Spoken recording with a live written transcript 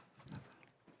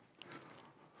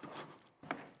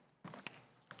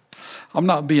I'm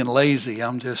not being lazy.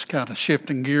 I'm just kind of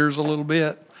shifting gears a little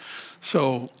bit.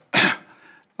 So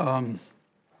I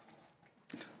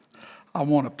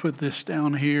want to put this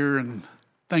down here, and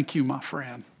thank you, my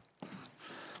friend.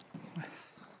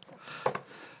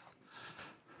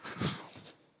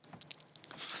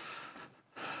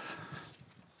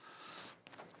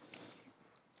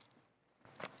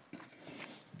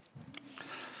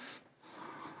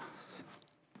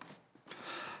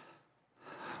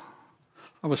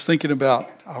 I was thinking about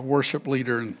our worship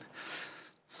leader and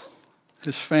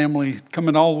his family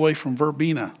coming all the way from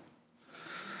Verbena.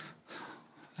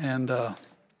 And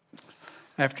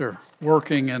after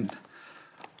working, and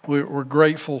we're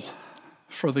grateful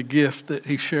for the gift that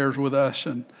he shares with us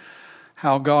and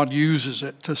how God uses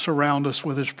it to surround us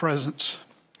with his presence.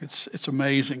 It's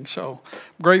amazing. So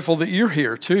I'm grateful that you're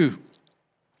here too.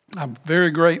 I'm very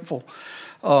grateful.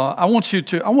 I want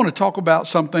to talk about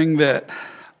something that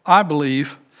I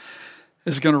believe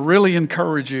is going to really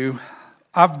encourage you.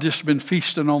 I've just been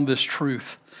feasting on this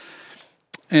truth.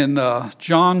 In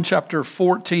John chapter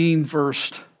 14,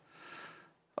 verse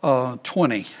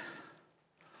 20.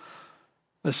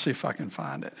 Let's see if I can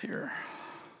find it here.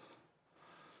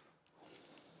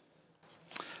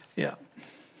 Yeah.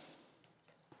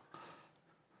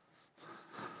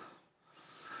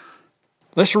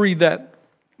 Let's read that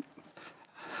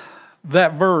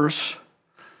verse.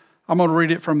 I'm going to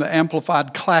read it from the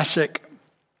Amplified Classic.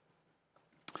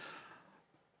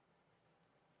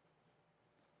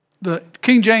 The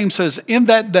King James says, "In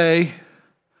that day,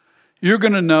 you're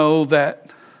going to know that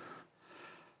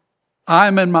I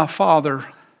am in my Father,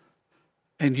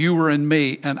 and you are in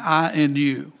me, and I in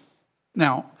you."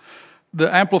 Now,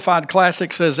 the Amplified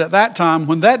Classic says, "At that time,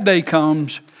 when that day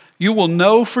comes, you will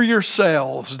know for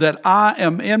yourselves that I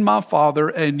am in my Father,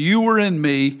 and you are in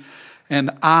me,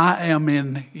 and I am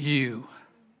in you."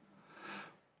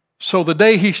 So the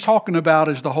day he's talking about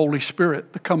is the Holy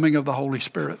Spirit, the coming of the Holy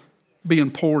Spirit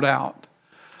being poured out.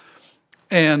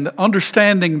 And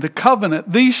understanding the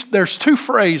covenant, there's two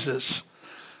phrases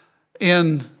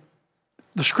in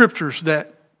the scriptures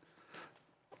that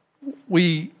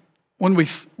when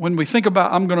we think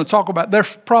about, I'm going to talk about, they're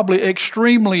probably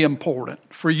extremely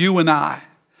important for you and I.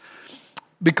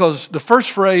 Because the first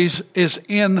phrase is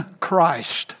in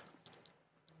Christ.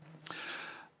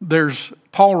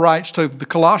 Paul writes to the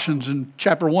Colossians in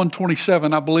chapter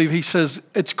 1:27, I believe he says,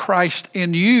 it's Christ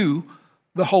in you,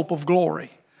 the hope of glory.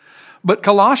 But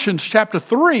Colossians chapter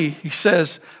 3, he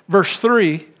says, verse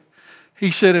 3,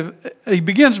 he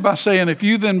begins by saying, "If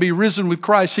you then be risen with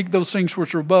Christ, seek those things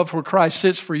which are above where Christ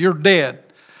sits, for you're dead,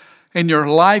 and your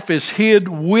life is hid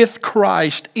with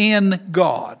Christ in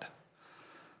God."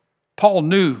 Paul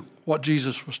knew what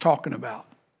Jesus was talking about.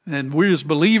 And we as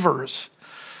believers,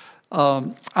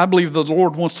 I believe the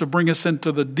Lord wants to bring us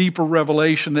into the deeper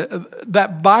revelation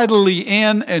that vitally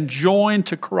in and joined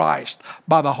to Christ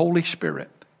by the Holy Spirit.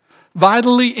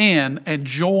 Vitally in and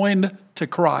joined to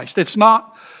Christ. It's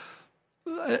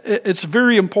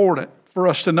very important for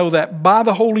us to know that by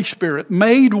the Holy Spirit,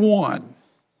 made one.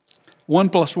 1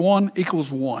 + 1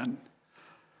 = 1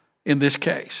 in this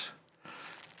case.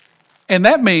 And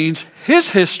that means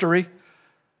his history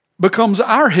becomes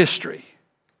our history.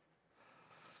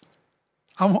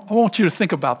 I want you to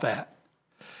think about that.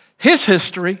 His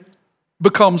history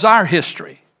becomes our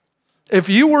history. If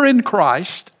you were in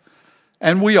Christ,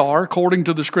 and we are, according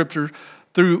to the Scripture,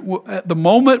 at the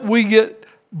moment we get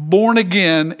born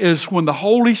again is when the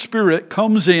Holy Spirit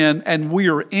comes in and we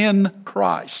are in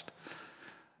Christ.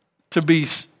 To be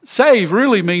saved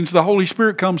really means the Holy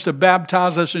Spirit comes to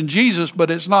baptize us in Jesus, but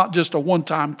it's not just a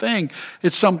one-time thing.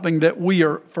 It's something that we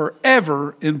are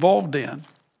forever involved in.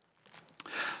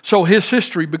 So his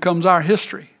history becomes our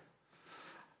history.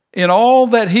 In all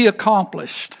that he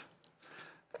accomplished,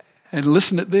 and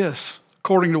listen to this,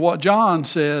 according to what John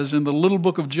says in the little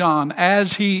book of John,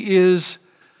 as he is,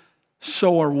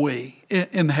 so are we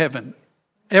in heaven.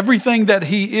 Everything that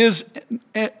he is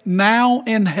now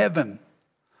in heaven,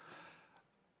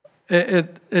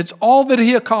 it's all that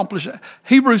he accomplished.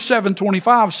 Hebrews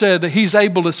 7:25 said that he's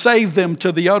able to save them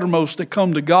to the uttermost that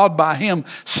come to God by him,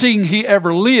 seeing he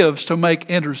ever lives to make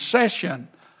intercession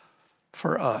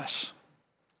for us.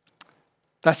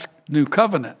 That's new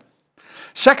covenant.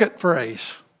 Second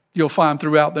phrase you'll find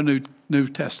throughout the New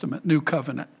Testament, new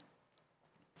covenant.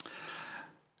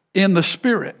 In the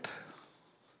Spirit.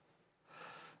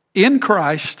 In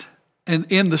Christ and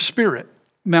in the Spirit.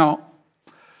 Now,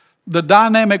 the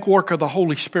dynamic work of the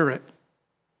Holy Spirit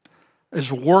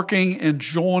is working and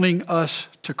joining us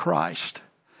to Christ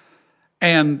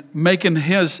and making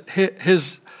his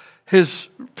His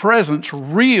presence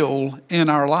real in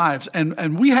our lives.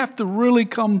 And we have to really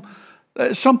come,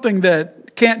 something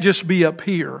that can't just be up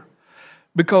here.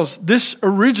 Because this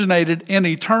originated in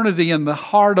eternity in the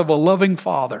heart of a loving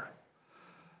Father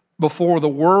before the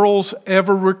worlds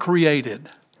ever were created.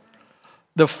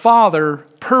 The Father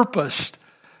purposed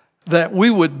that we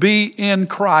would be in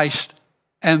Christ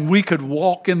and we could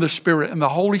walk in the Spirit, and the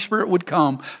Holy Spirit would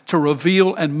come to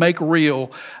reveal and make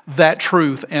real that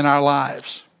truth in our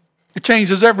lives. It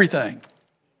changes everything.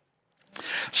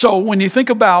 So when you think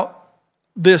about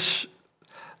this,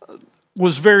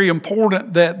 was very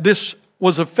important that this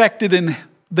was affected in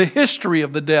the history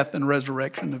of the death and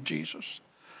resurrection of Jesus.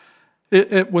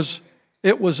 It was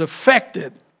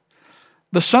affected.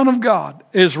 The Son of God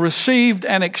is received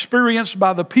and experienced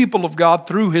by the people of God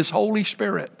through His Holy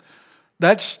Spirit.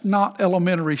 That's not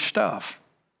elementary stuff.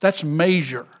 That's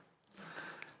major.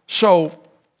 So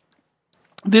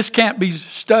this can't be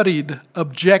studied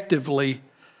objectively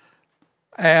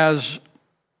as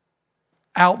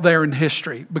out there in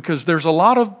history, because there's a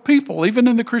lot of people, even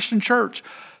in the Christian church,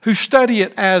 who study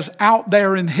it as out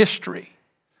there in history.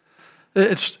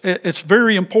 It's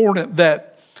very important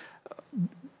that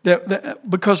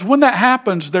because when that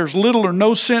happens, there's little or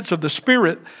no sense of the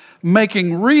Spirit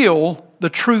making real the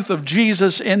truth of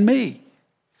Jesus in me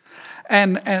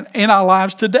and in our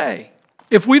lives today.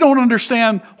 If we don't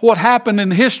understand what happened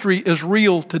in history is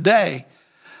real today,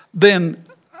 then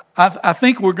I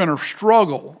think we're going to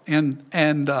struggle. And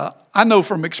I know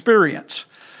from experience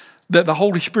that the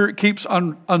Holy Spirit keeps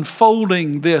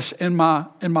unfolding this in my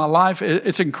life.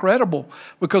 It's incredible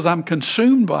because I'm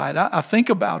consumed by it. I think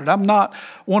about it. I'm not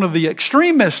one of the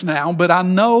extremists now, but I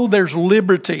know there's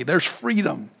liberty, there's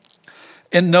freedom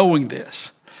in knowing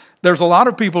this. There's a lot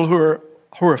of people who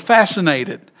are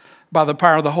fascinated by the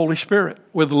power of the Holy Spirit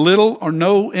with little or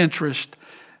no interest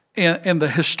in the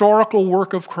historical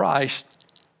work of Christ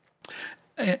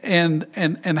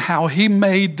and how He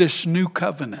made this new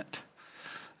covenant.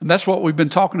 And that's what we've been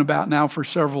talking about now for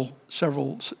several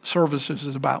services,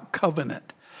 is about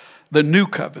covenant, the new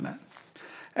covenant.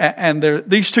 And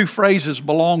these two phrases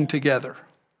belong together.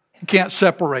 You can't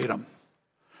separate them.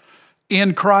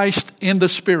 In Christ, in the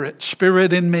Spirit,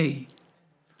 Spirit in me.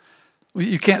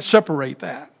 You can't separate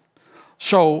that.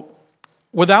 So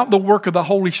without the work of the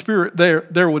Holy Spirit,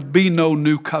 there would be no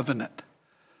new covenant.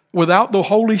 Without the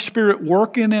Holy Spirit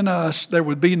working in us, there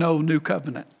would be no new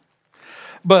covenant.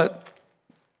 But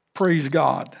praise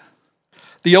God,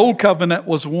 the old covenant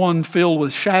was one filled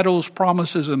with shadows,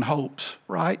 promises, and hopes,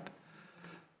 right?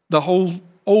 The whole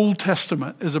Old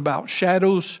Testament is about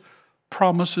shadows,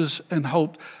 promises, and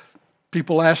hope.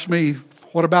 People ask me,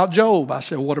 what about Job? I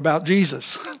said, what about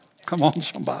Jesus? Come on,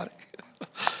 somebody.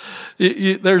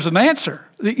 There's an answer.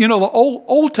 You know, the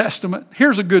Old Testament,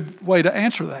 here's a good way to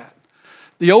answer that.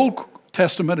 The Old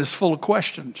Testament is full of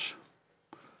questions.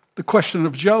 The question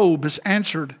of Job is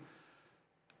answered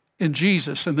in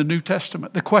Jesus in the New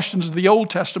Testament. The questions of the Old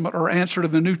Testament are answered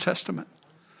in the New Testament.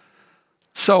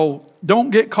 So don't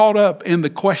get caught up in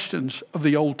the questions of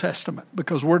the Old Testament,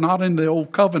 because we're not in the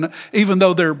Old Covenant, even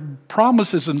though there are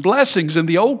promises and blessings in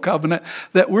the Old Covenant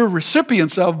that we're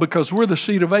recipients of because we're the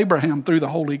seed of Abraham through the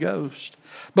Holy Ghost.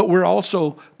 But we're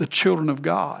also the children of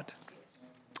God.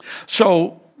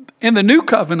 So in the New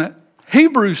Covenant,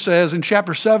 Hebrews says in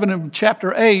chapter 7 and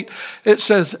chapter 8, it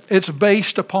says it's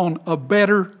based upon a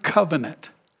better covenant.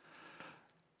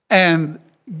 And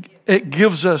it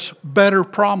gives us better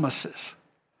promises.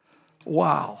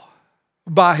 Wow.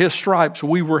 By His stripes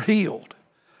we were healed.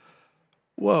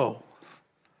 Whoa.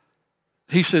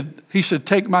 He said,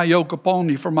 take my yoke upon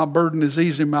you, for my burden is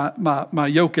easy, my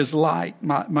yoke is light.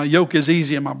 My yoke is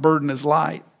easy and my burden is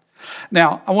light.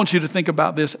 Now, I want you to think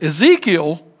about this.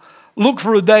 Ezekiel looked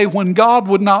for a day when God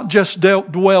would not just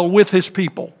dwell with His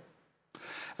people.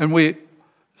 And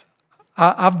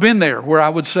I've been there where I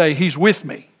would say He's with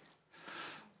me.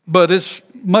 But it's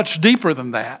much deeper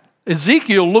than that.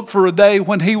 Ezekiel looked for a day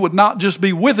when He would not just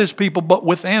be with His people, but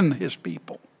within His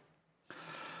people.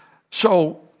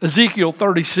 So Ezekiel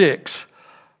 36,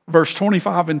 verse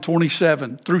 25 and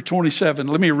 27 through 27.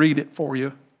 Let me read it for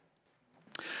you.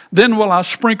 Then will I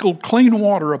sprinkle clean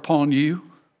water upon you.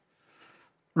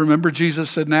 Remember, Jesus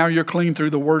said, now you're clean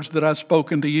through the words that I've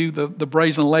spoken to you. The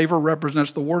brazen laver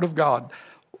represents the Word of God.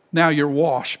 Now you're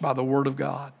washed by the Word of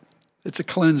God. It's a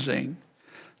cleansing.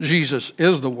 Jesus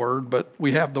is the Word, but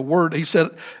we have the Word. He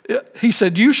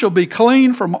said, you shall be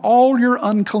clean from all your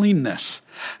uncleanness,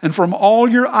 and from all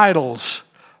your idols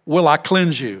will I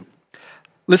cleanse you.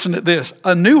 Listen to this.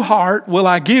 A new heart will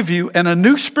I give you, and a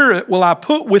new spirit will I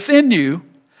put within you,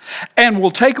 and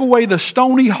will take away the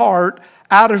stony heart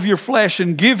out of your flesh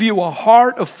and give you a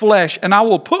heart of flesh. And I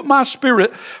will put my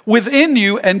spirit within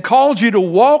you and cause you to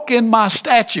walk in my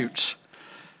statutes.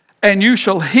 And you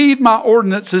shall heed my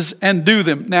ordinances and do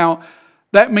them. Now,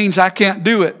 that means I can't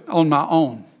do it on my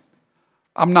own.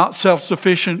 I'm not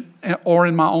self-sufficient or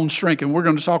in my own strength. And we're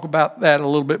going to talk about that a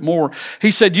little bit more.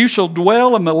 He said, you shall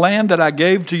dwell in the land that I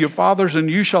gave to your fathers, and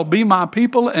you shall be my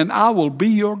people, and I will be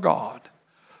your God.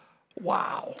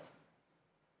 Wow.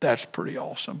 That's pretty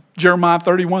awesome. Jeremiah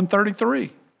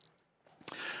 31:33.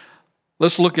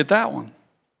 Let's look at that one.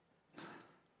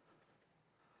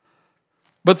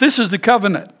 But this is the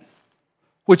covenant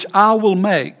which I will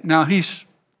make. Now, this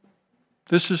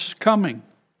is coming.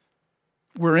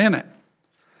 We're in it.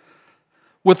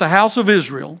 With the house of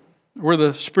Israel, we're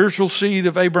the spiritual seed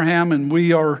of Abraham, and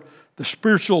we are the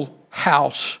spiritual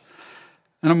house.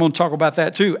 And I'm going to talk about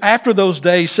that too. After those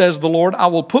days, says the Lord, I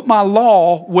will put my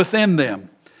law within them.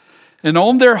 And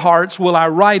on their hearts will I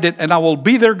write it, and I will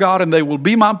be their God, and they will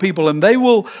be my people. And they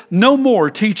will no more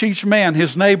teach each man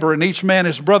his neighbor and each man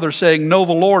his brother, saying, know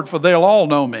the Lord, for they'll all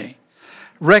know me.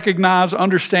 Recognize,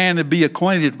 understand, and be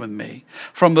acquainted with me.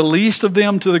 From the least of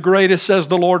them to the greatest, says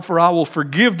the Lord, for I will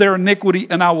forgive their iniquity,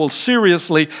 and I will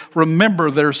seriously remember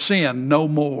their sin no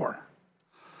more.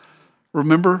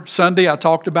 Remember Sunday I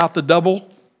talked about the double?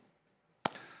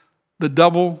 The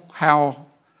double, how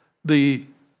the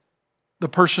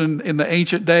person in the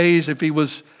ancient days, if he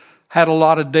had a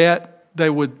lot of debt, they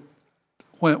would,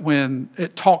 when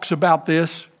it talks about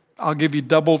this, I'll give you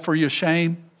double for your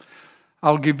shame.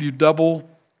 I'll give you double.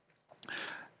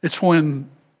 It's when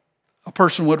a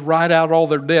person would write out all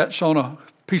their debts on a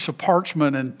piece of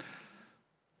parchment and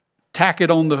tack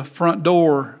it on the front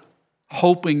door,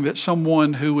 hoping that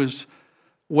someone who is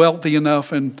wealthy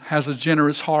enough and has a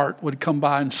generous heart would come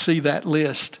by and see that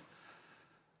list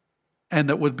and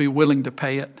that would be willing to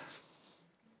pay it.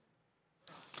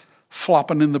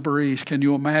 Flopping in the breeze. Can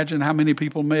you imagine how many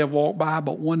people may have walked by,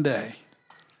 but one day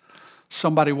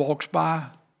somebody walks by,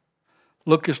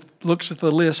 looks at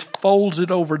the list, folds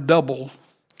it over double,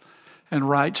 and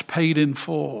writes paid in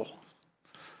full.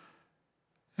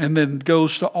 And then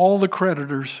goes to all the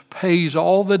creditors, pays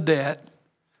all the debt,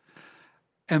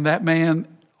 and that man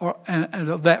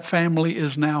and that family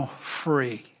is now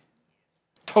free,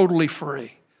 totally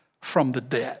free from the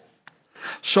debt.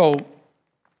 So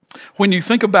when you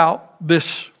think about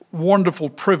this wonderful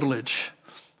privilege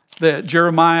that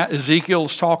Jeremiah, Ezekiel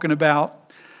is talking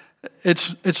about,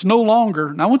 it's no longer,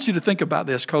 and I want you to think about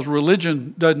this because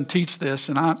religion doesn't teach this,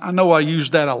 and I know I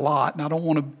use that a lot, and I don't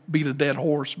want to beat a dead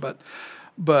horse,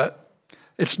 but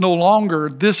it's no longer,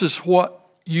 this is what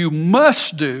you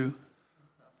must do,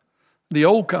 the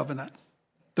old covenant.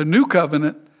 The new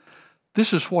covenant,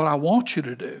 this is what I want you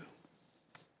to do.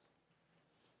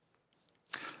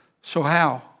 So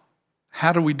how?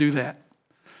 How do we do that?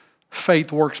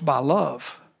 Faith works by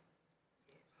love.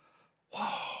 Whoa.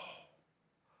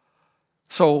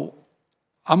 So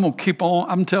I'm going to keep on.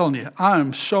 I'm telling you, I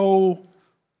am so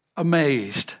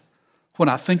amazed when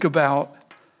I think about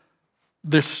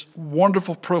this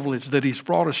wonderful privilege that he's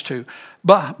brought us to.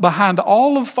 But behind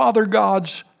all of Father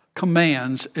God's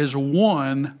commands is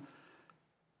one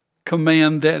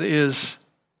command that is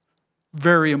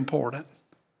very important.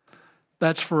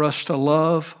 That's for us to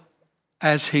love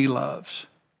as he loves.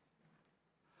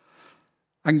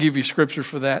 I can give you scripture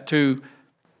for that too.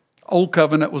 Old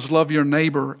covenant was love your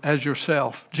neighbor as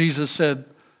yourself. Jesus said,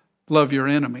 love your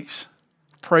enemies.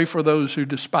 Pray for those who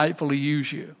despitefully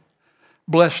use you.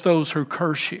 Bless those who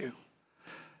curse you.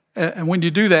 And when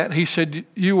you do that, he said,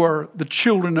 you are the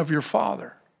children of your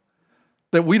Father.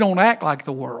 That we don't act like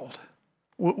the world.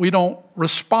 We don't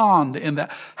respond in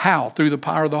that. How? Through the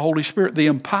power of the Holy Spirit. The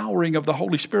empowering of the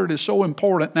Holy Spirit is so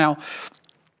important. Now,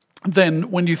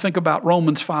 then when you think about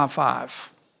Romans 5:5.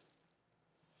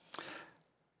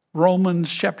 Romans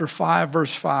chapter 5,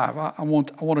 verse 5. I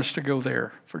want us to go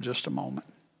there for just a moment.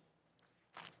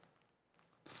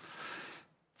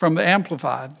 From the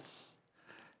Amplified,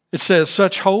 it says,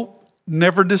 such hope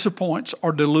never disappoints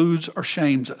or deludes or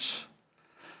shames us.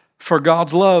 For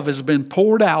God's love has been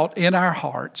poured out in our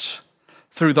hearts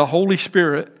through the Holy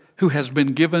Spirit who has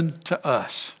been given to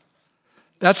us.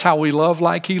 That's how we love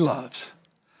like he loves.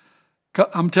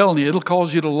 I'm telling you, it'll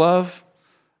cause you to love.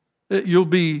 You'll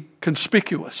be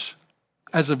conspicuous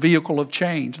as a vehicle of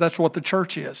change. That's what the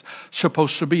church is.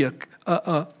 Supposed to be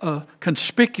a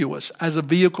conspicuous as a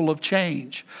vehicle of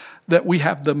change. That we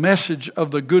have the message of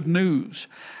the good news.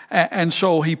 And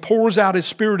so he pours out his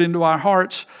Spirit into our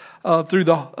hearts through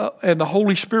and the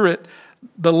Holy Spirit.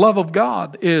 The love of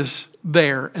God is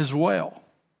there as well.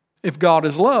 If God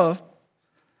is love,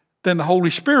 then the Holy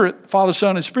Spirit, Father,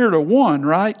 Son, and Spirit are one,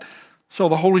 right? So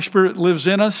the Holy Spirit lives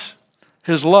in us.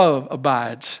 His love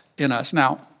abides in us.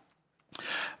 Now,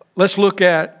 let's look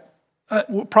at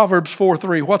Proverbs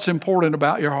 4:3. What's important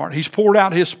about your heart? He's poured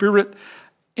out His Spirit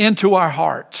into our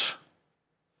hearts,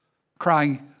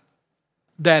 crying,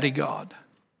 Daddy God.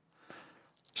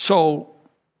 So,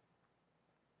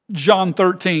 John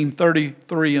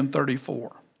 13:33 and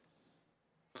 34.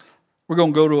 We're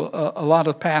going to go to a lot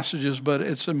of passages, but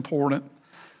it's important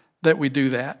that we do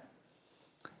that.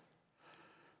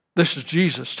 This is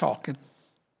Jesus talking.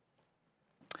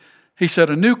 He said,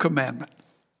 a new commandment.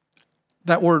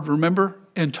 That word, remember,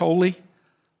 entoli,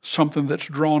 something that's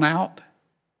drawn out.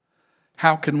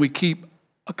 How can we keep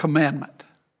a commandment?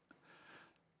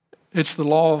 It's the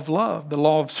law of love, the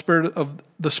law of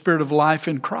the Spirit of life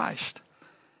in Christ.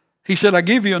 He said, I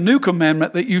give you a new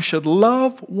commandment that you should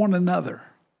love one another.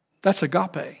 That's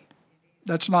agape.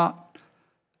 That's not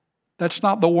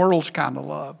the world's kind of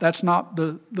love. That's not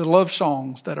the love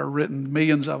songs that are written,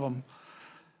 millions of them,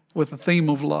 with the theme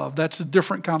of love. That's a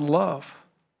different kind of love.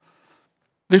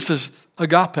 This is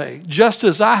agape. Just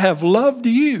as I have loved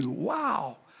you.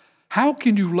 Wow. How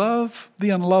can you love the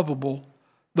unlovable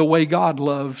the way God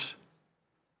loves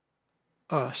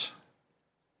us?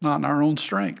 Not in our own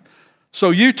strength.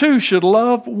 So you too should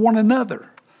love one another.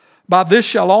 By this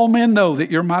shall all men know that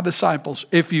you're my disciples,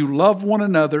 if you love one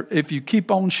another, if you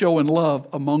keep on showing love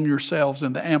among yourselves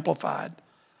in the Amplified.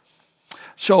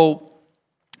 So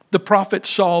the prophet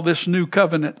saw this new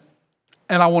covenant,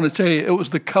 and I want to tell you, it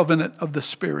was the covenant of the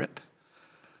Spirit,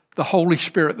 the Holy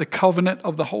Spirit, the covenant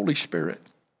of the Holy Spirit.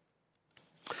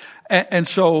 And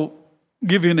so,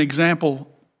 give you an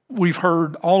example. We've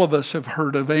heard, all of us have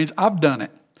heard evangelists. I've done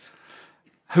it.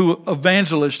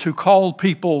 Evangelists who called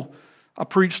people. I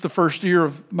preached the first year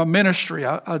of my ministry.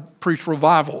 I preached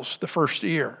revivals the first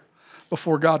year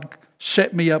before God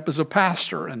set me up as a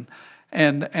pastor.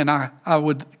 And I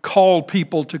would call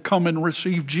people to come and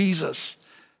receive Jesus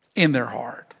in their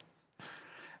heart.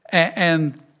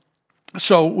 And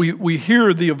so we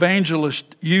hear the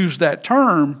evangelist use that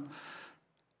term.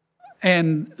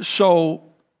 And so,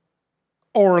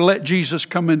 or let Jesus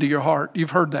come into your heart.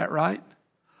 You've heard that, right?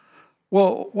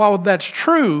 Well, while that's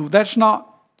true, that's not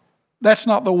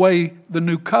the way the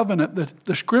new covenant,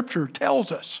 the Scripture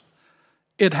tells us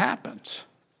it happens.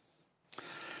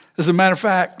 As a matter of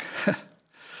fact,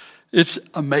 it's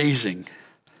amazing.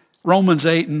 Romans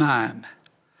 8 and 9.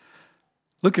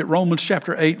 Look at Romans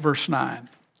chapter 8, verse 9.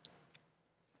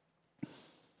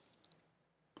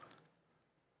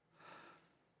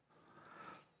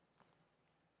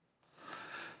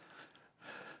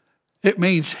 It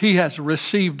means He has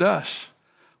received us.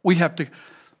 We have to.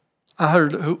 I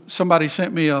heard somebody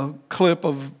sent me a clip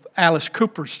of Alice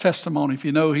Cooper's testimony. If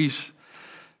you know, he's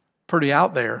pretty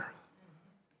out there.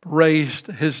 Raised,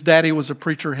 his daddy was a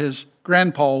preacher, his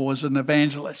grandpa was an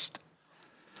evangelist.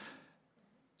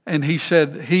 And he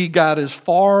said he got as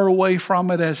far away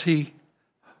from it as he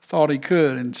thought he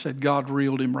could, and said God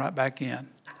reeled him right back in.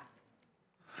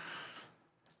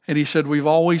 And he said, we've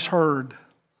always heard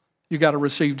you got to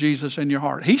receive Jesus in your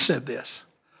heart. He said this.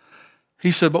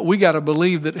 He said, but we got to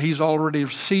believe that He's already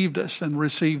received us and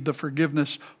received the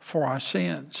forgiveness for our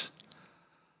sins.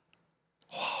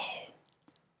 Wow.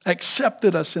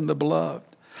 Accepted us in the beloved.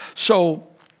 So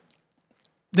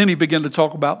then he began to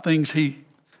talk about things he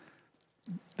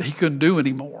couldn't do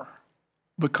anymore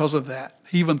because of that.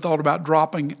 He even thought about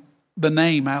dropping the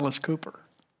name Alice Cooper.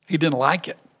 He didn't like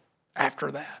it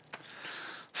after that.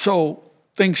 So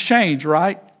things change,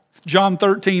 right? John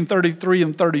 13:33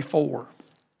 and 34.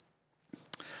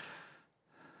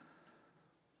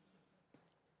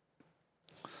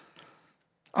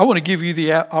 I want to give you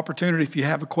the opportunity if you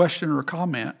have a question or a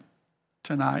comment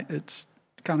tonight. It's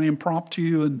kind of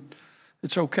impromptu and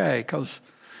it's okay, because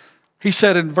he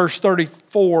said in verse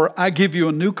 34, I give you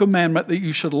a new commandment that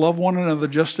you should love one another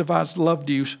just as I loved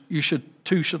you. You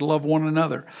should love one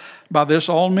another. By this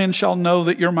all men shall know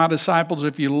that you're my disciples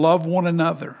if you love one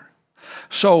another.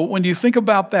 So when you think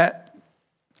about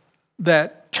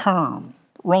that term,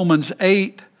 Romans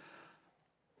 8,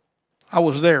 I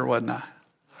was there, wasn't I?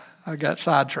 I got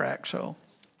sidetracked. So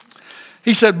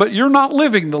he said, but you're not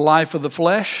living the life of the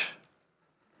flesh.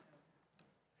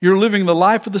 You're living the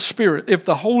life of the Spirit. If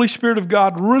the Holy Spirit of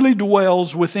God really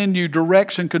dwells within you,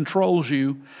 directs and controls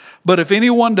you. But if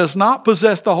anyone does not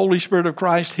possess the Holy Spirit of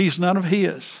Christ, he's none of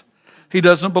His. He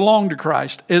doesn't belong to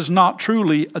Christ, is not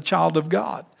truly a child of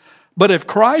God. But if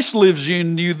Christ lives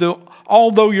in you,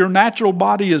 although your natural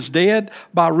body is dead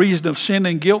by reason of sin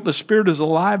and guilt, the Spirit is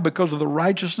alive because of the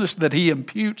righteousness that He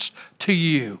imputes to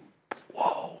you.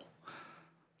 Whoa.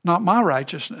 not my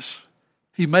righteousness.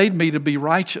 He made me to be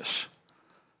righteous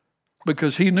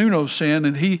because he knew no sin,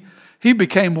 and he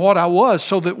became what I was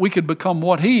so that we could become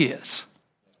what he is.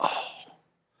 Oh.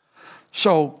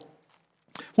 So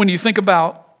when you think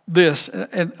about this,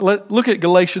 and look at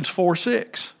Galatians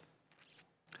 4:6.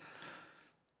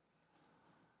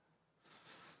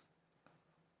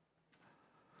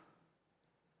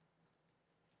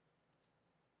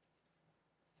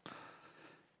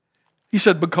 He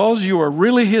said, because you are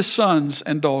really his sons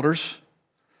and daughters,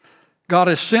 God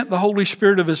has sent the Holy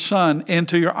Spirit of his Son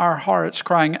into our hearts,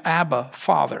 crying, Abba,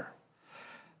 Father.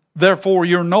 Therefore,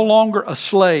 you're no longer a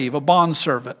slave, a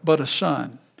bondservant, but a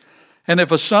son. And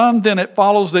if a son, then it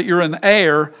follows that you're an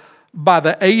heir by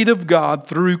the aid of God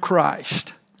through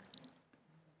Christ.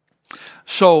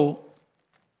 So,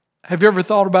 have you ever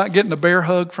thought about getting a bear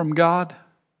hug from God?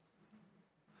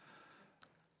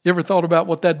 You ever thought about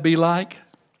what that'd be like?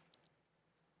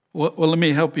 Well, let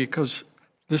me help you because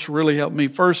this really helped me.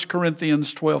 1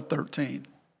 Corinthians 12:13.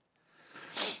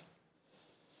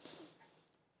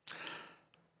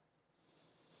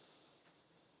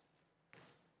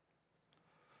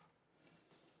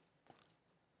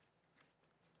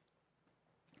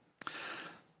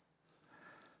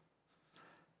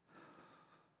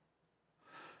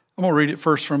 I'm going to read it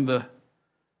first from the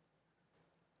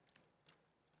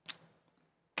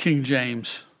King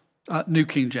James, New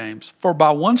King James. For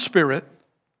by one Spirit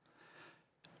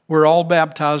we're all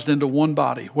baptized into one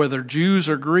body, whether Jews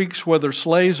or Greeks, whether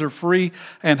slaves or free,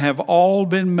 and have all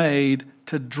been made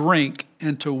to drink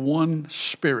into one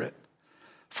Spirit.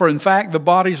 For in fact, the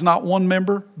body is not one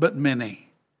member, but many.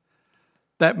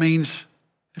 That means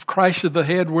if Christ is the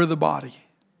head, we're the body.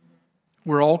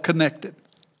 We're all connected.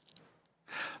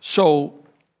 So,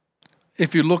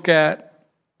 if you look at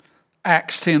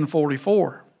Acts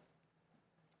 10:44,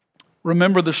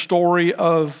 remember the story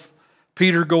of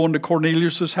Peter going to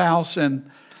Cornelius' house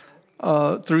and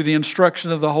through the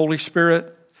instruction of the Holy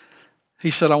Spirit,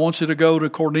 he said, I want you to go to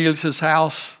Cornelius'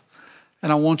 house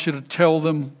and I want you to tell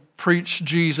them, preach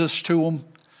Jesus to them.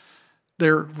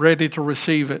 They're ready to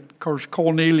receive it. Of course,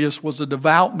 Cornelius was a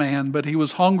devout man, but he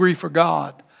was hungry for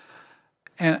God.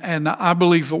 And I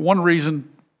believe that one reason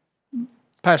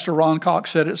Pastor Ron Cox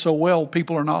said it so well,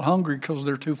 people are not hungry because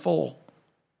they're too full.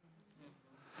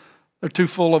 They're too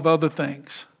full of other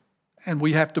things. And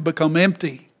we have to become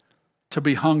empty to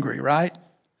be hungry, right?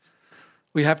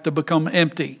 We have to become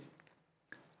empty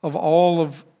of all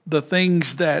of the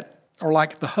things that are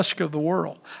like the husk of the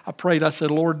world. I prayed, I said,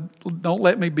 Lord, don't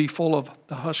let me be full of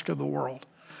the husk of the world.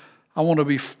 I want to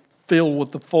be filled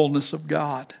with the fullness of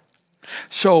God.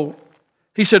 So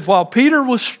he said, while Peter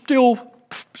was still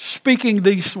speaking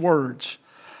these words,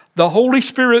 the Holy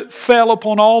Spirit fell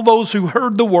upon all those who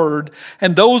heard the word,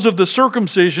 and those of the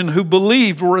circumcision who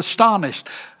believed were astonished.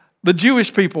 The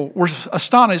Jewish people were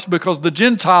astonished because the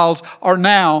Gentiles are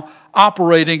now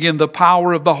operating in the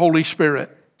power of the Holy Spirit,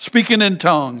 speaking in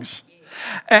tongues.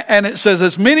 And it says,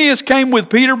 as many as came with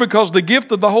Peter, because the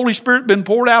gift of the Holy Spirit had been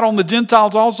poured out on the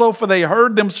Gentiles also, for they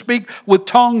heard them speak with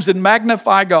tongues and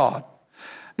magnify God.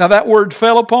 Now that word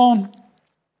fell upon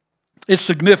is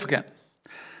significant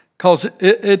because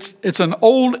it's an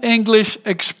old English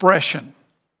expression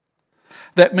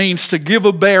that means to give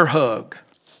a bear hug.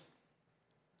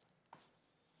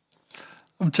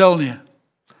 I'm telling you,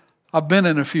 I've been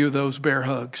in a few of those bear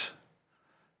hugs,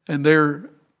 and they're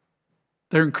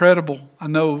incredible. I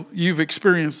know you've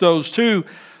experienced those too.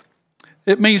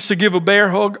 It means to give a bear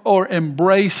hug or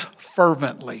embrace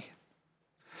fervently.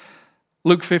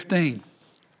 Luke 15.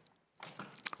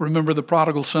 Remember the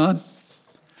prodigal son?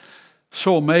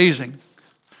 So amazing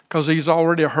because he's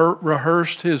already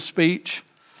rehearsed his speech.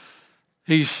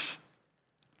 He's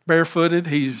barefooted.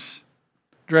 He's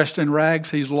dressed in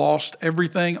rags. He's lost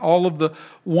everything. All of the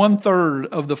 1/3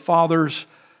 of the father's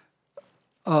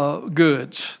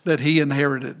goods that he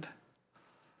inherited.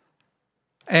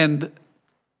 And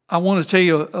I want to tell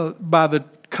you, by the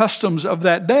customs of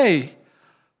that day,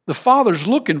 the father's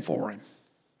looking for him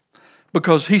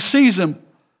because he sees him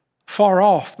far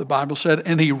off, the Bible said,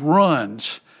 and he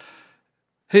runs.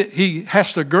 He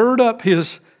has to gird up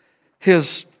his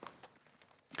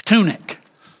tunic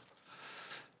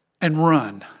and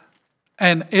run.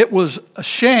 And it was a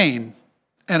shame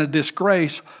and a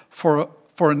disgrace for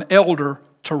an elder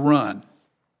to run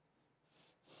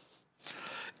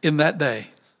in that day.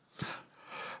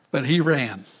 But he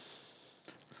ran.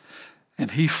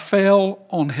 And he fell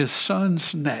on his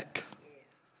son's neck.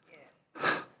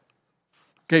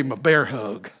 Gave him a bear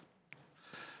hug.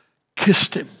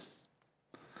 Kissed him.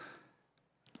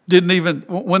 Didn't even,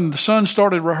 when the son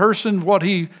started rehearsing what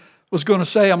he was going to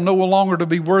say, I'm no longer to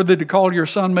be worthy to call your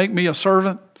son, make me a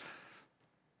servant,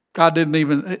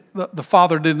 the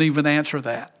father didn't even answer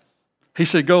that. He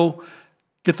said, go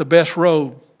get the best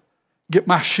robe, get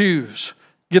my shoes,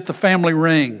 get the family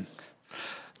ring,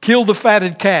 kill the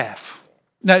fatted calf.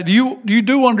 Now, you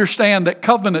do understand that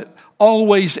covenant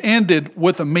always ended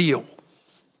with a meal.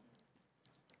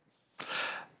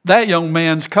 That young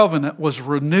man's covenant was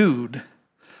renewed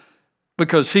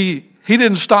because he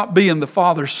didn't stop being the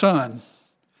father's son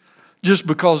just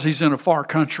because he's in a far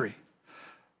country.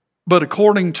 But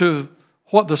according to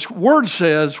what the word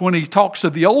says, when he talks to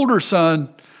the older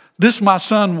son, this my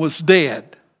son was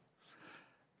dead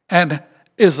and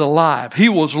is alive. He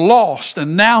was lost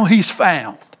and now he's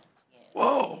found.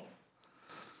 Whoa.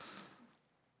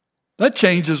 That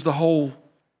changes the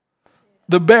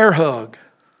bear hug.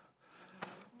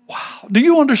 Wow. Do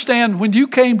you understand when you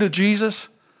came to Jesus,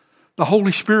 the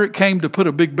Holy Spirit came to put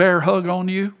a big bear hug on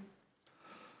you?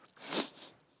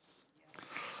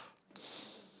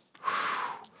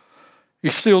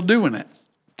 He's still doing it.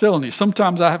 I'm telling you,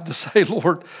 sometimes I have to say,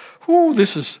 Lord,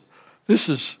 this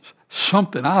is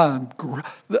something.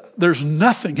 There's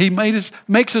nothing. He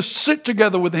makes us sit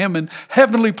together with him in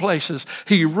heavenly places.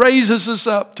 He raises us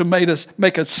up to make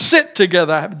us sit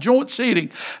together, have joint seating.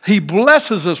 He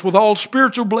blesses us with all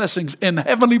spiritual blessings in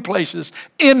heavenly places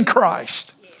in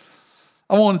Christ.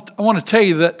 I want to tell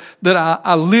you that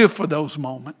I live for those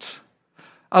moments.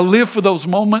 I live for those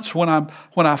moments when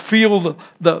I feel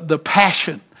the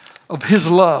passion of his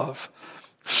love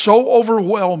so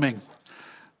overwhelming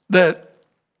that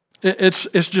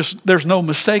it's just, there's no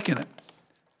mistaking it.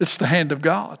 It's the hand of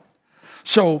God.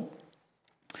 So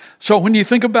when you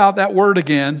think about that word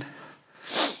again,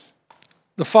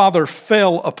 the father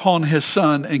fell upon his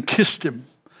son and kissed him.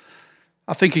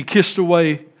 I think he kissed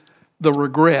away the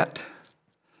regret.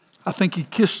 I think he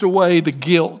kissed away the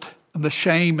guilt and the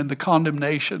shame and the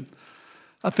condemnation.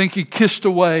 I think he kissed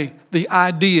away the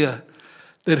idea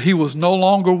that he was no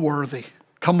longer worthy.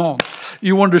 Come on.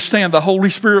 You understand the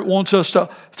Holy Spirit wants us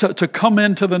to come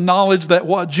into the knowledge that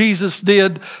what Jesus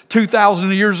did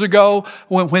 2,000 years ago,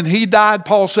 when he died,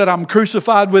 Paul said, I'm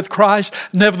crucified with Christ.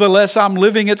 Nevertheless, I'm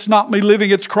living. It's not me living,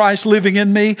 it's Christ living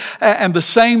in me. And the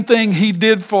same thing he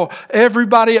did for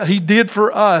everybody, he did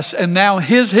for us. And now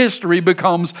his history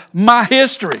becomes my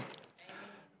history.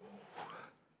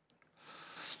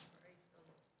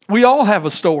 We all have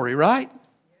a story, right?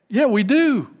 Yeah, we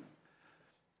do.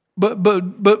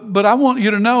 But I want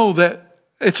you to know that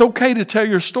it's okay to tell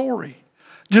your story.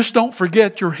 Just don't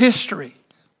forget your history.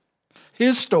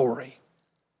 His story.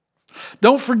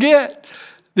 Don't forget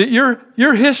that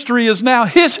your history is now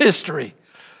his history.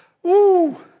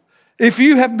 Woo. If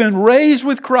you have been raised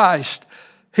with Christ,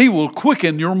 he will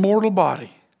quicken your mortal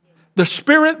body. The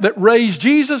Spirit that raised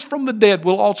Jesus from the dead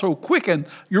will also quicken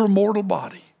your mortal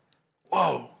body.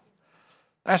 Whoa.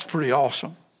 That's pretty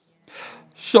awesome.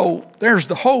 So there's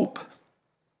the hope.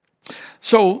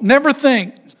 So never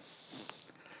think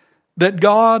that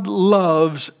God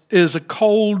loves is a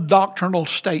cold doctrinal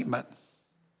statement.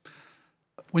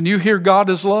 When you hear God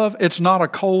is love, it's not a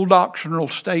cold doctrinal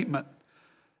statement.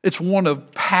 It's one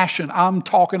of passion. I'm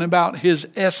talking about his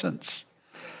essence.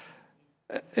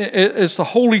 It's the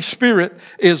Holy Spirit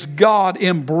is God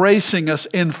embracing us,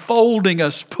 enfolding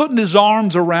us, putting his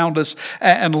arms around us,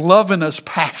 and loving us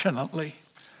passionately.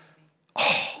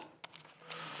 Oh.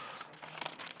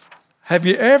 Have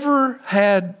you ever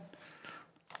had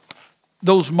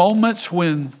those moments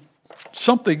when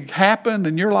something happened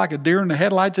and you're like a deer in the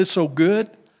headlights? It's so good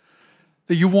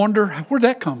that you wonder, where'd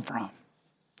that come from?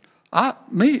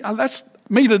 That's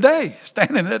me today,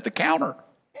 standing at the counter.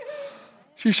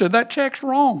 She said, that check's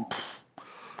wrong.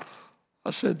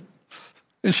 I said,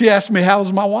 and she asked me,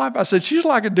 how's my wife? I said, she's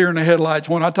like a deer in the headlights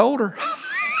when I told her.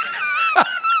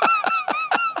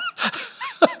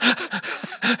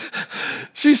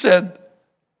 She said,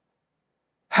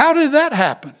 how did that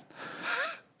happen?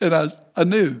 And I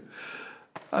knew,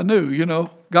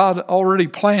 God already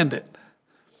planned it.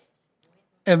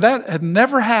 And that had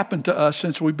never happened to us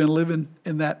since we've been living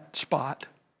in that spot.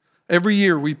 Every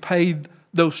year we paid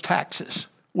those taxes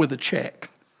with a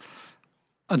check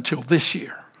until this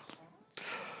year.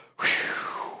 Whew.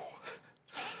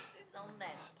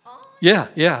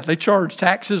 Yeah. They charge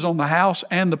taxes on the house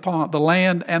and the pond, the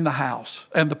land and the house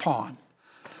and the pond.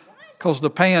 Because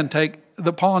the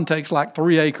pond takes like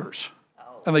 3 acres.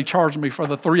 And they charge me for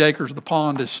the 3 acres. The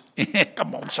pond is,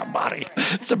 come on, somebody.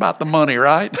 It's about the money,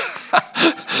 right?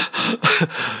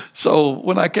 So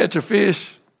when I catch a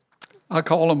fish, I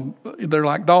call them, they're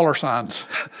like dollar signs.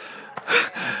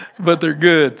 But they're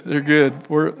good. They're good.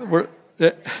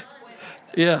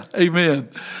 Yeah, amen.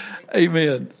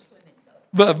 Amen.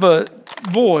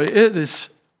 But boy, it is.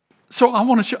 So I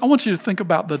want you to think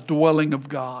about the dwelling of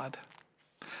God.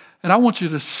 And I want you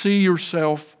to see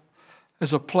yourself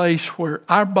as a place where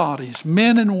our bodies,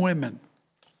 men and women,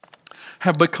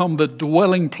 have become the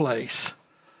dwelling place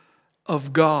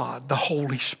of God, the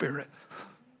Holy Spirit.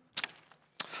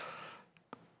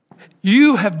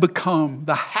 You have become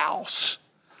the house.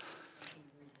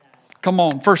 Come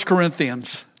on, 1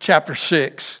 Corinthians chapter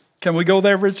 6. Can we go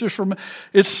there, Richard?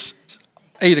 It's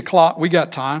 8 o'clock. We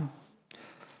got time.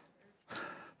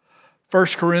 1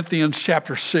 Corinthians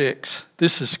chapter 6.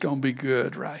 This is going to be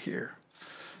good right here.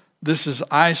 This is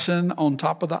icing on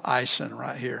top of the icing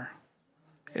right here.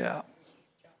 Yeah.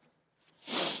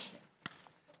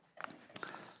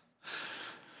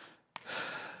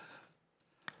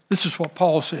 This is what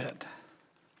Paul said.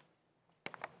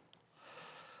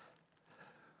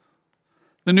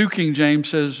 The New King James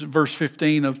says, verse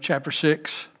 15 of chapter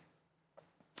 6,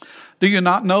 do you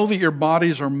not know that your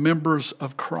bodies are members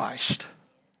of Christ?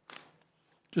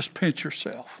 Just pinch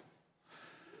yourself.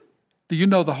 Do you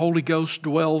know the Holy Ghost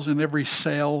dwells in every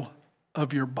cell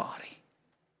of your body?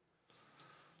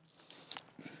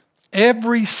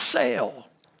 Every cell.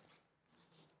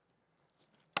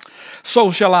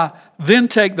 So shall I then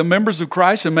take the members of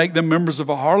Christ and make them members of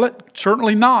a harlot?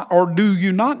 Certainly not. Or do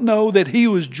you not know that he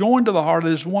who is joined to the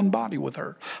harlot is one body with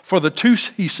her? For the two,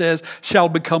 he says, shall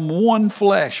become one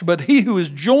flesh. But he who is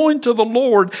joined to the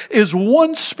Lord is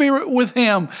one spirit with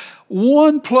him.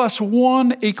 1 plus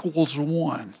 1 equals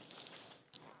 1.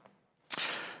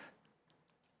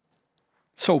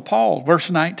 So Paul, verse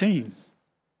 19,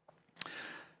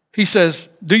 he says,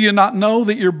 do you not know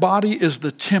that your body is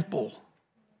the temple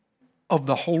of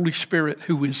the Holy Spirit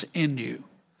who is in you,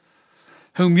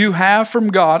 whom you have from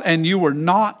God, and you are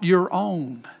not your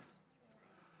own?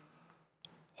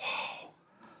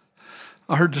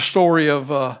 I heard the story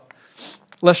of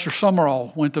Lester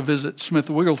Summerall went to visit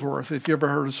Smith Wigglesworth, if you ever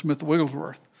heard of Smith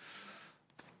Wigglesworth.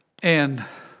 And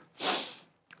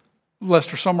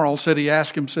Lester Summerall said, he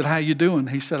asked him, said, how you doing?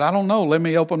 He said, I don't know. Let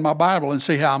me open my Bible and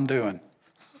see how I'm doing.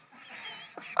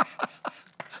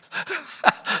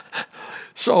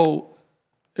 So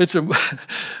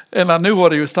and I knew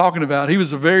what he was talking about. He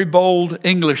was a very bold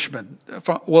Englishman.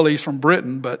 Well, he's from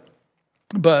Britain,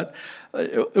 but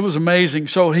it was amazing.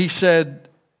 So he said,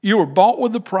 you were bought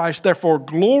with the price, therefore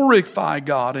glorify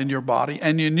God in your body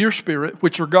and in your spirit,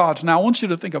 which are God's. Now I want you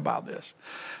to think about this.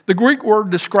 The Greek word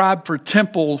described for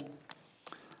temple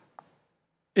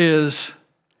is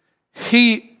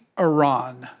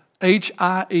hieron,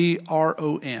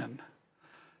 Hieron.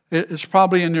 It's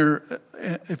probably in your,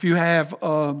 if you have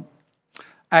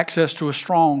access to a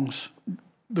Strong's,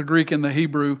 the Greek and the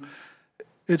Hebrew,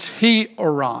 it's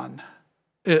hieron.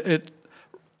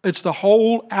 It's the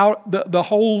whole the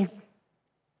whole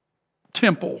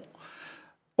temple,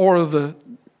 or the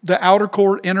outer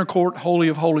court, inner court, holy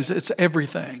of holies. It's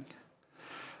everything.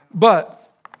 But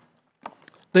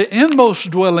the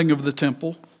inmost dwelling of the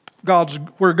temple,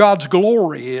 where God's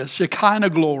glory is, Shekinah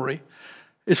glory,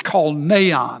 is called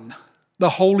Neon,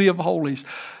 the Holy of Holies.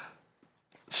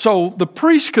 So the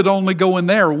priest could only go in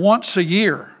there once a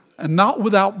year, and not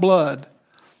without blood.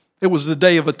 It was the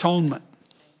Day of Atonement.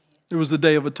 It was the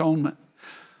Day of Atonement.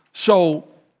 So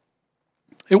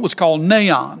it was called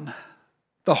Neon,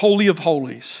 the Holy of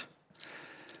Holies.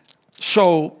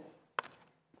 So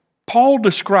Paul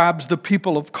describes the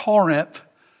people of Corinth,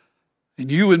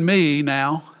 and you and me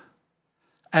now,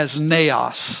 as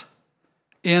Naos.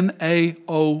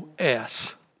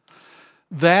 Naos.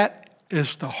 That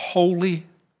is the Holy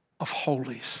of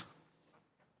Holies.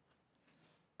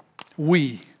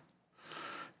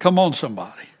 Come on,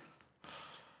 somebody.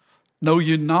 Know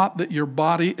you not that your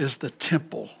body is the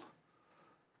temple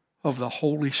of the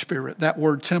Holy Spirit? That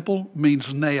word temple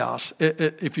means naos.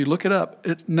 If you look it up,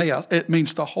 naos. It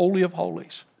means the Holy of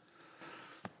Holies.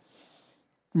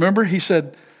 Remember, he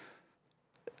said,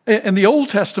 in the Old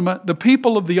Testament, the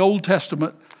people of the Old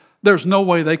Testament, there's no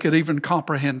way they could even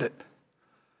comprehend it.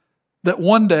 That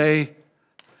one day,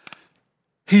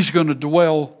 he's going to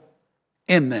dwell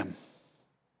in them.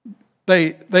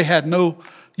 They had no,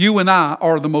 you and I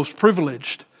are the most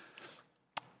privileged.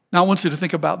 Now I want you to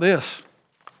think about this.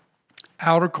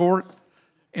 Outer court,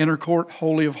 inner court,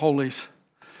 Holy of Holies.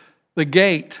 The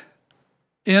gate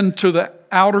into the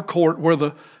outer court where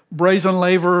the brazen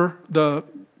laver, the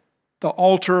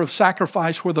altar of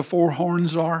sacrifice where the four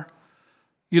horns are.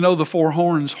 You know the four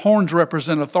horns. Horns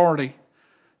represent authority.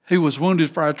 He was wounded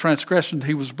for our transgression.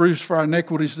 He was bruised for our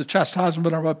iniquities. The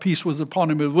chastisement of our peace was upon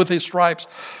him. And with his stripes,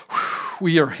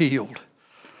 we are healed.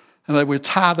 And they would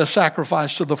tie the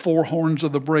sacrifice to the four horns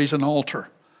of the brazen altar.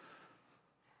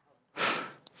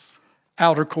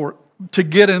 outer court. To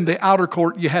get in the outer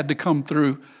court, you had to come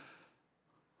through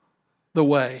the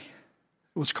way.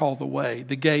 It was called the way.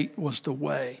 The gate was the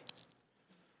way.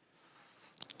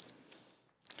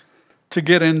 To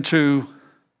get into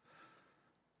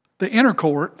the inner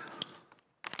court,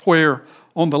 where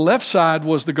on the left side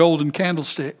was the golden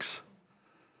candlesticks.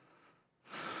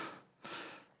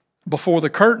 Before the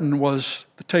curtain was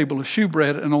the table of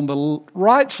shewbread, and on the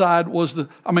right side was the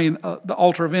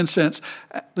altar of incense,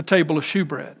 the table of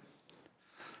shewbread,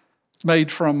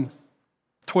 made from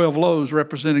 12 loaves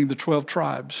representing the 12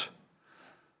 tribes.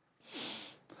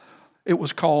 It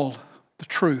was called the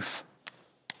truth.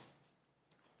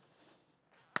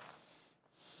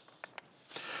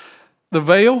 The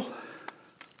veil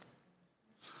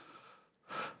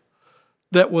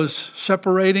that was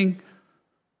separating,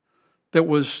 that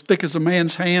was thick as a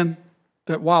man's hand,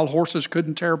 that wild horses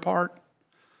couldn't tear apart,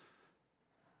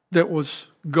 that was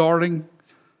guarding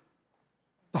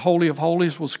the Holy of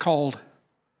Holies, was called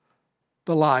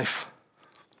the life.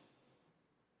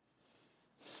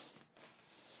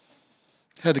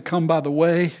 Had to come by the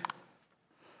way,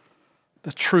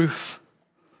 the truth,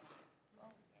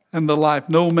 and the life.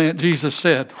 No man, Jesus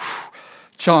said,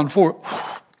 John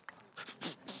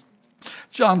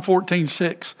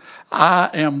 14:6, I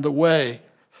am the way,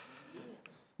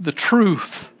 the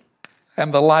truth,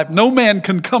 and the life. No man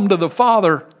can come to the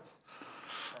Father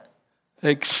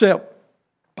except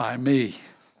by me.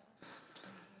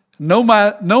 No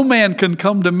man can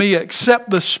come to me except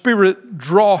the Spirit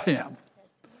draw him.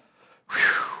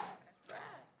 Whew.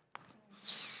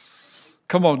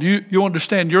 Come on, you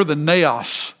understand you're the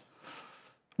naos.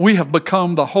 We have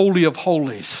become the Holy of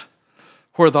Holies,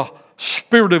 where the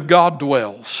Spirit of God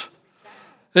dwells.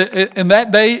 In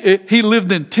that day, he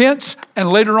lived in tents and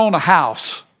later on a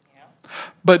house.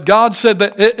 But God said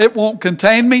that it won't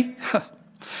contain me.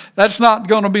 That's not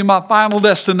going to be my final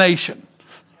destination.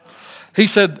 He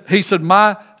said,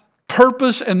 my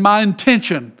purpose and my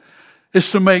intention is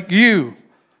to make you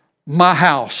my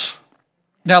house.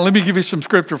 Now, let me give you some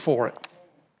scripture for it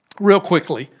real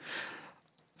quickly.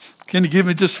 Can you give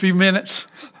me just a few minutes?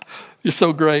 You're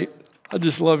so great. I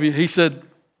just love you. He said,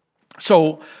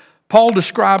 so Paul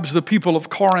describes the people of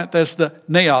Corinth as the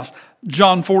naos.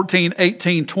 John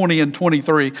 14:18, 20, and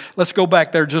 23. Let's go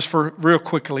back there just for real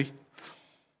quickly.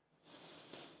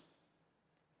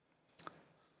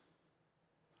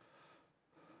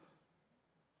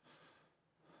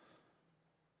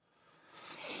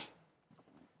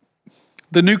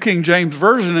 The New King James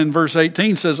Version in verse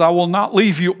 18 says, I will not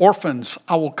leave you orphans,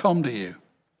 I will come to you.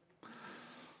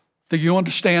 Do you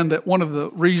understand that one of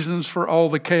the reasons for all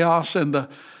the chaos and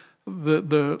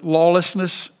the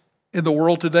lawlessness in the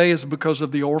world today is because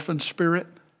of the orphan spirit?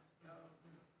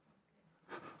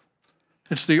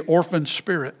 It's the orphan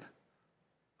spirit.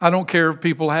 I don't care if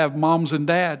people have moms and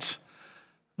dads.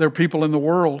 There are people in the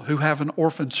world who have an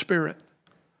orphan spirit.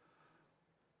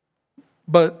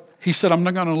 But he said, I'm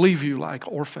not going to leave you like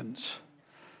orphans.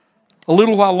 A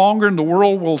little while longer and the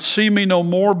world will see me no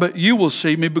more, but you will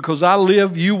see me because I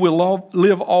live, you will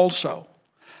live also.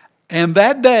 And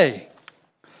that day,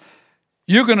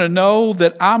 you're going to know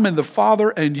that I'm in the Father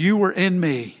and you are in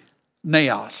me,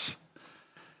 naos,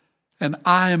 and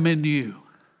I am in you.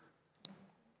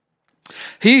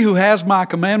 He who has my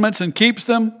commandments and keeps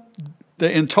them, the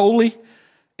entoli,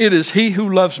 it is he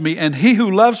who loves me, and he who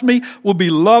loves me will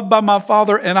be loved by my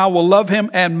Father, and I will love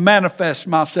him and manifest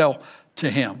myself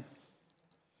to him.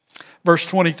 Verse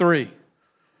 23,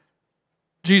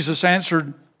 Jesus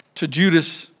answered to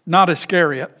Judas, not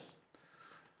Iscariot.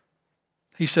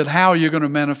 He said, how are you going to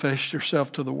manifest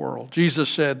yourself to the world? Jesus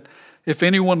said, if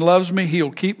anyone loves me,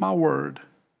 he'll keep my word.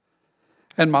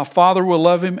 And my Father will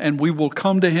love him, and we will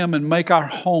come to him and make our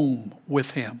home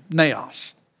with him.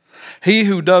 Naos. He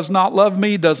who does not love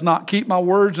me does not keep my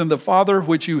words, and the Father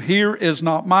which you hear is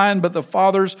not mine, but the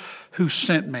Father's who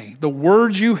sent me. The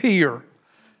words you hear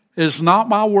is not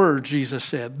my word, Jesus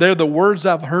said. They're the words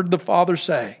I've heard the Father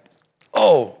say.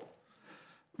 Oh,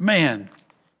 man.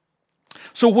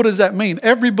 So what does that mean?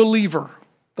 Every believer,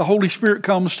 the Holy Spirit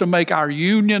comes to make our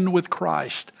union with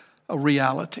Christ a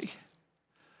reality.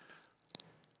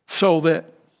 So that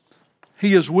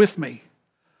he is with me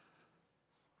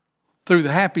through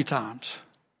the happy times.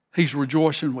 He's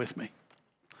rejoicing with me.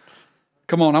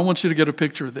 Come on, I want you to get a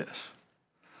picture of this.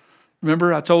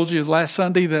 Remember I told you last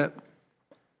Sunday that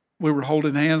we were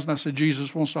holding hands and I said,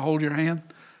 Jesus wants to hold your hand.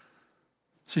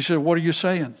 So he said, what are you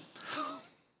saying?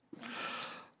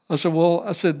 I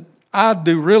said, I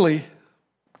do really.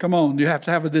 Come on, you have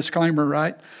to have a disclaimer,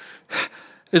 right?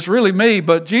 It's really me,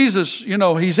 but Jesus,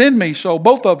 he's in me, so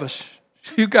both of us,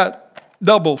 you got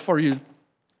double for you.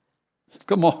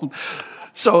 Come on.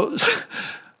 So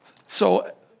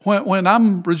when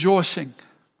I'm rejoicing,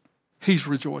 he's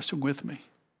rejoicing with me.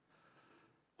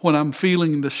 When I'm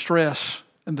feeling the stress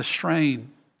and the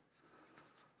strain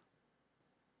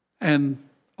and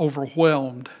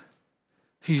overwhelmed,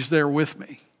 he's there with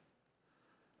me.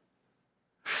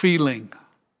 Feeling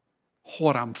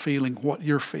what I'm feeling, what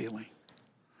you're feeling.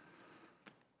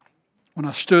 When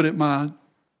I stood at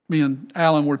me and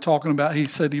Alan were talking about, he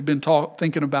said he'd been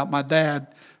thinking about my dad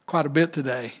quite a bit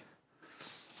today.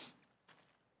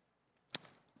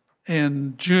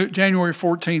 And January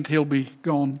 14th, he'll be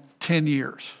gone 10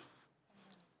 years.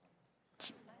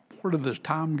 Where did the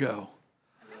time go?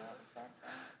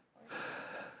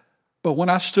 But when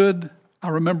I stood, I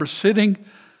remember sitting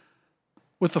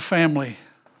with the family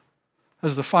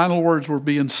as the final words were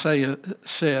being said,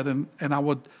 and I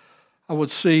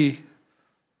would see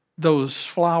those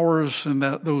flowers and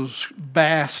those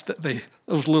bass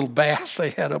those little bass they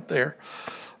had up there.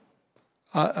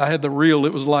 I had the reel;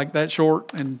 it was like that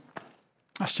short, and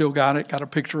I still got it. Got a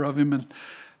picture of him,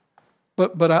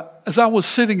 as I was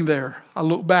sitting there, I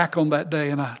look back on that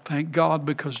day, and I thank God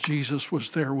because Jesus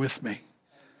was there with me.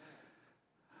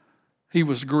 He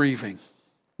was grieving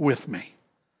with me.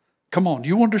 Come on,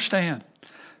 you understand?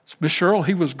 Miss Cheryl,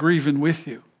 he was grieving with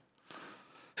you.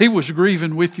 He was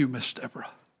grieving with you, Miss Deborah.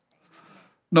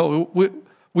 No,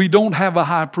 we don't have a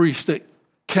high priest that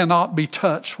cannot be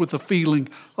touched with the feeling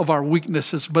of our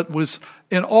weaknesses, but was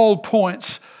in all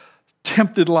points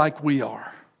tempted like we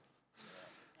are.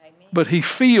 Amen. But he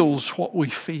feels what we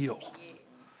feel.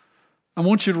 I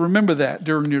want you to remember that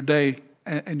during your day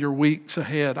and your weeks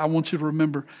ahead. I want you to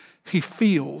remember he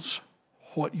feels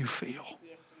what you feel.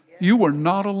 You are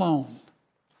not alone.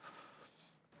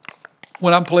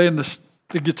 When I'm playing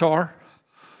the guitar,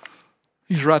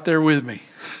 he's right there with me,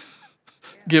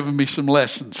 giving me some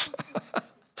lessons,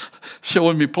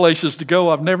 showing me places to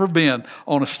go I've never been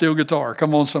on a steel guitar.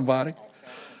 Come on, somebody.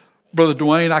 Brother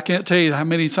Dwayne, I can't tell you how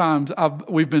many times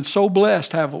we've been so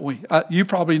blessed, haven't we? You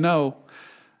probably know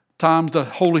times the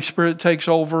Holy Spirit takes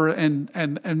over, and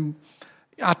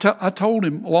I told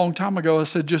him a long time ago, I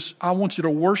said, I want you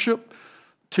to worship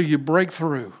till you break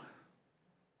through.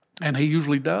 And he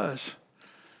usually does.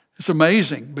 It's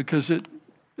amazing because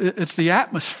it's the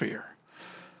atmosphere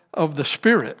of the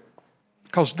Spirit,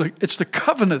 because it's the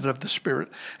covenant of the Spirit,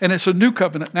 and it's a new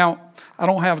covenant. Now, I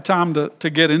don't have time to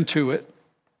get into it,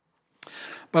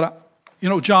 but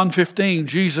John 15,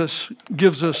 Jesus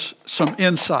gives us some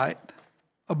insight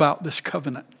about this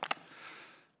covenant.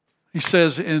 He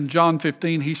says in John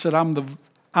 15, he said, I'm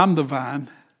the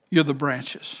vine, you're the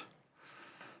branches.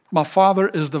 My Father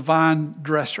is the vine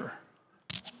dresser.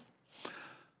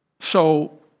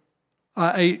 So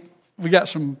we got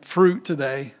some fruit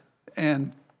today,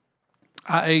 and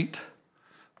I ate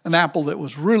an apple that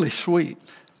was really sweet.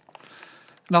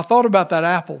 And I thought about that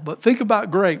apple, but think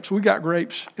about grapes. We got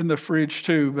grapes in the fridge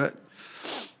too, but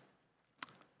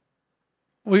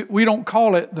we don't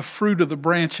call it the fruit of the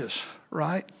branches,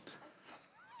 right?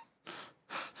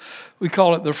 We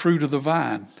call it the fruit of the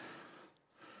vine.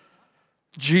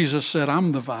 Jesus said,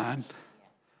 I'm the vine,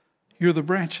 you're the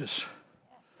branches.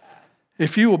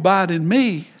 If you abide in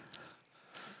me,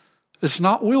 it's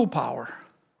not willpower.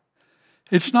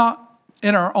 It's not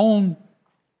in our own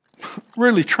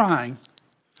really trying.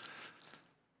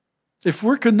 If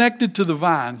we're connected to the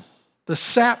vine, the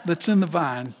sap that's in the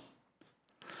vine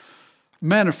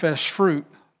manifests fruit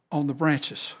on the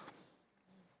branches.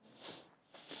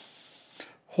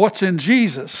 What's in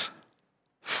Jesus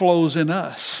flows in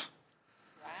us.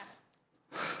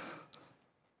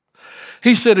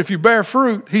 He said, if you bear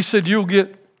fruit, he said, you'll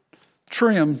get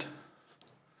trimmed.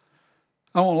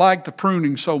 I don't like the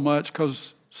pruning so much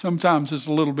because sometimes it's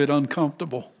a little bit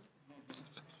uncomfortable.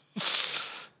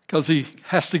 Because he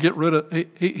has to get rid of,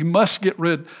 he must get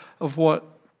rid of what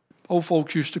old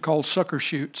folks used to call sucker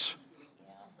shoots.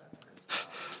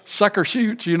 Sucker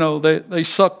shoots, they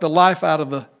suck the life out of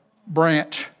the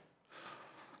branch.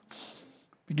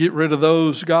 You get rid of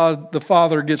those. God, the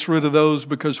Father, gets rid of those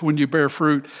because when you bear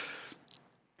fruit,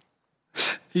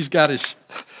 He's got the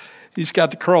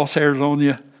crosshairs on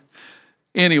you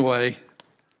anyway,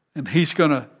 and he's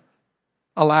going to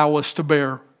allow us to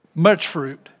bear much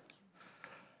fruit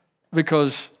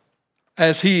because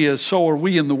as he is, so are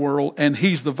we in the world, and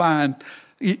he's the vine.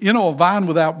 A vine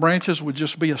without branches would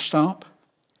just be a stump.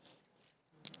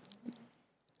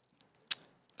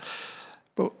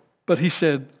 But he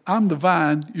said, I'm the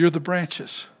vine, you're the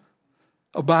branches.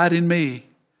 Abide in me,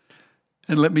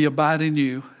 and let me abide in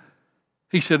you.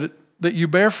 He said that you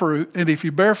bear fruit, and if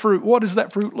you bear fruit, what does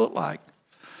that fruit look like?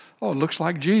 Oh, it looks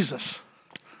like Jesus.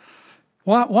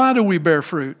 Why do we bear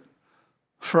fruit?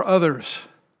 For others.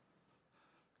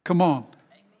 Come on.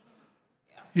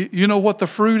 You know what the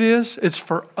fruit is? It's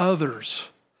for others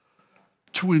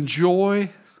to enjoy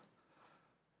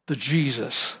the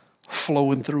Jesus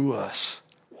flowing through us.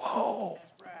 Whoa.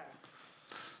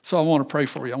 So I want to pray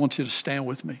for you. I want you to stand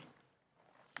with me.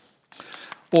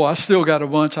 Boy, I still got a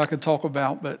bunch I could talk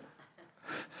about, but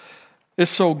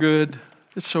it's so good.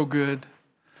 It's so good.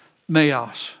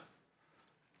 Naos.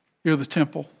 You're the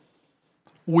temple.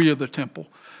 We are the temple.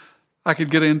 I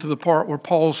could get into the part where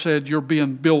Paul said you're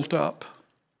being built up.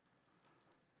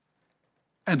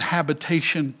 And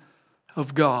habitation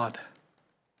of God.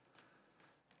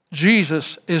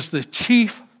 Jesus is the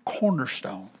chief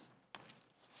cornerstone.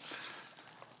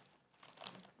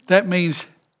 That means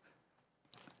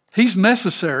he's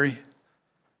necessary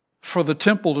for the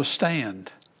temple to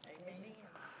stand.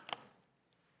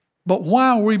 But why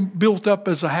are we built up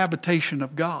as a habitation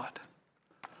of God?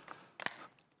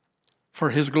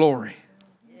 For his glory.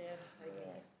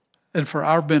 And for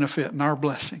our benefit and our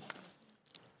blessing.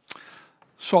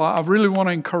 So I really want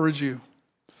to encourage you.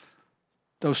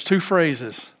 Those two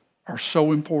phrases are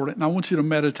so important. And I want you to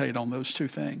meditate on those two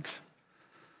things.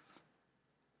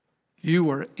 You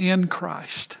are in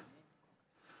Christ.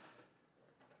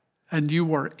 And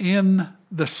you are in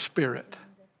the Spirit.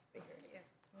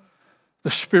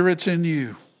 The Spirit's in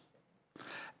you.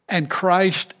 And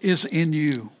Christ is in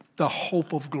you, the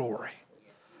hope of glory.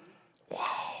 Wow.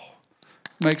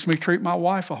 Makes me treat my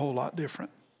wife a whole lot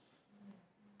different.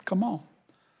 Come on.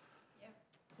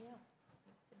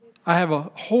 I have a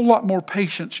whole lot more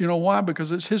patience. You know why?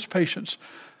 Because it's his patience.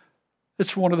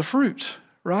 It's one of the fruits,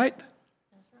 right?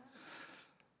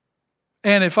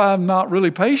 And if I'm not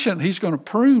really patient, he's going to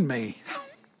prune me.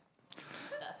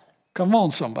 Come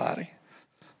on, somebody.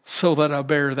 So that I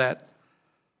bear that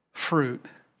fruit.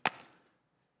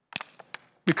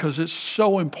 Because it's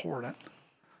so important.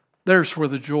 There's where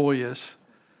the joy is.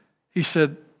 He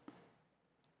said,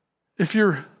 if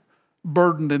you're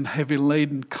burdened and heavy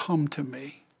laden, come to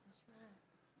me.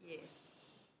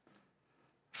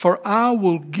 For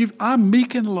I'm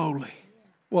meek and lowly.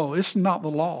 Well, it's not the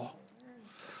law.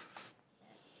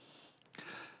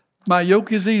 My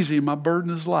yoke is easy, my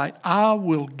burden is light. I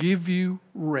will give you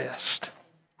rest.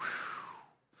 Whew.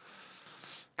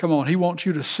 Come on, he wants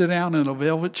you to sit down in a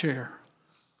velvet chair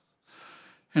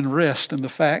and rest in the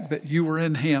fact that you are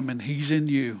in him and he's in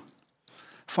you.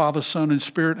 Father, Son, and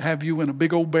Spirit have you in a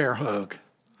big old bear hug.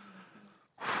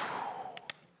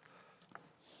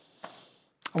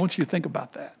 I want you to think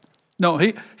about that. No,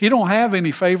 he don't have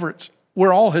any favorites.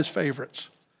 We're all his favorites.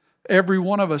 Every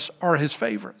one of us are his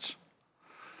favorites.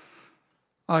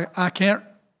 I can't,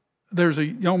 there's a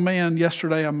young man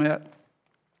yesterday I met.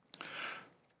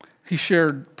 He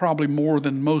shared probably more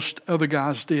than most other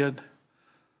guys did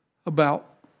about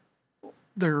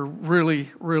their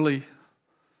really, really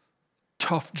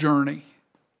tough journey.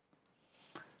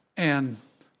 And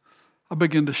I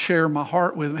began to share my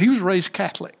heart with him. He was raised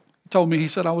Catholic. Told me, he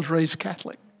said, I was raised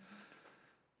Catholic.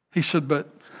 He said, but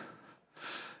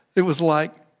it was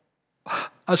like,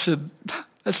 I said,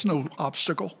 that's no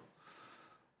obstacle.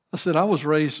 I said, I was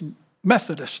raised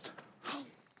Methodist.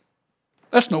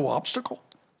 That's no obstacle.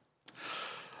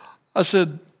 I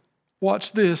said,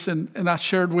 watch this. And I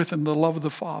shared with him the love of the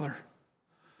Father.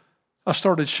 I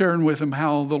started sharing with him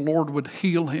how the Lord would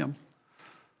heal him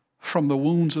from the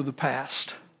wounds of the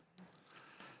past.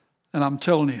 And I'm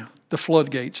telling you, the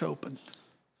floodgates opened.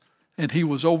 And he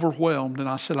was overwhelmed. And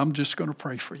I said, I'm just going to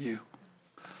pray for you.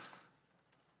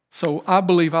 So I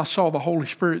believe I saw the Holy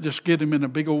Spirit just get him in a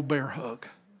big old bear hug.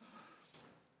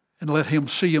 And let him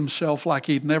see himself like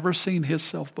he'd never seen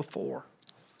himself before.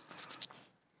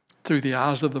 Through the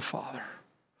eyes of the Father.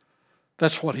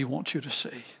 That's what he wants you to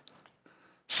see.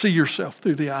 See yourself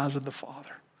through the eyes of the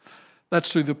Father.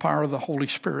 That's through the power of the Holy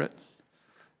Spirit.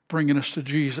 Bringing us to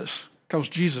Jesus. Because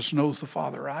Jesus knows the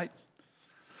Father, right?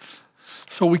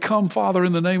 So we come, Father,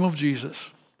 in the name of Jesus,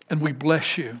 and we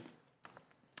bless you.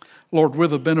 Lord, we're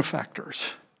the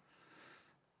benefactors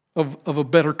of a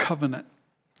better covenant.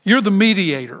 You're the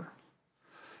mediator.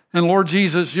 And Lord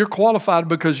Jesus, you're qualified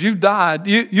because you died.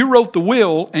 You wrote the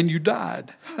will and you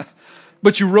died.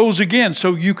 But you rose again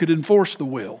so you could enforce the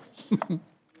will.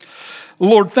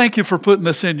 Lord, thank you for putting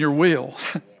us in your will.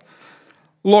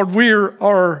 Lord, we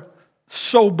are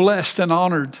so blessed and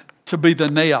honored to be the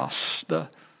naos, the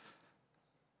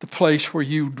place where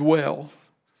you dwell.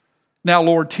 Now,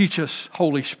 Lord, teach us,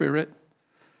 Holy Spirit.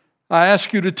 I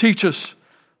ask you to teach us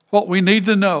what we need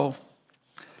to know,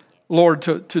 Lord,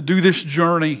 to do this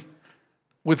journey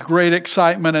with great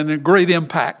excitement and a great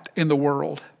impact in the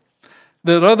world.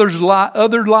 that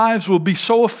other lives will be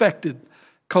so affected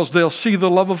because they'll see the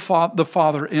love of the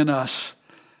Father in us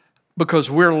because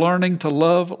we're learning to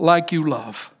love like you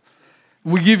love.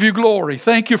 We give you glory.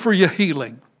 Thank you for your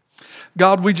healing.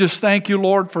 God, we just thank you,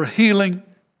 Lord, for healing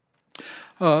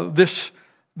this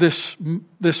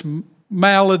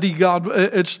malady, God.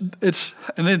 It's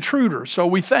an intruder. So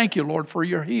we thank you, Lord, for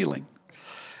your healing.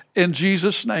 In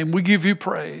Jesus' name, we give you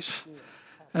praise.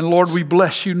 And Lord, we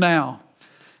bless you now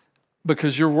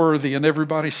because you're worthy. And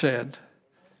everybody said,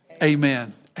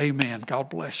 amen. Amen. God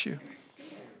bless you.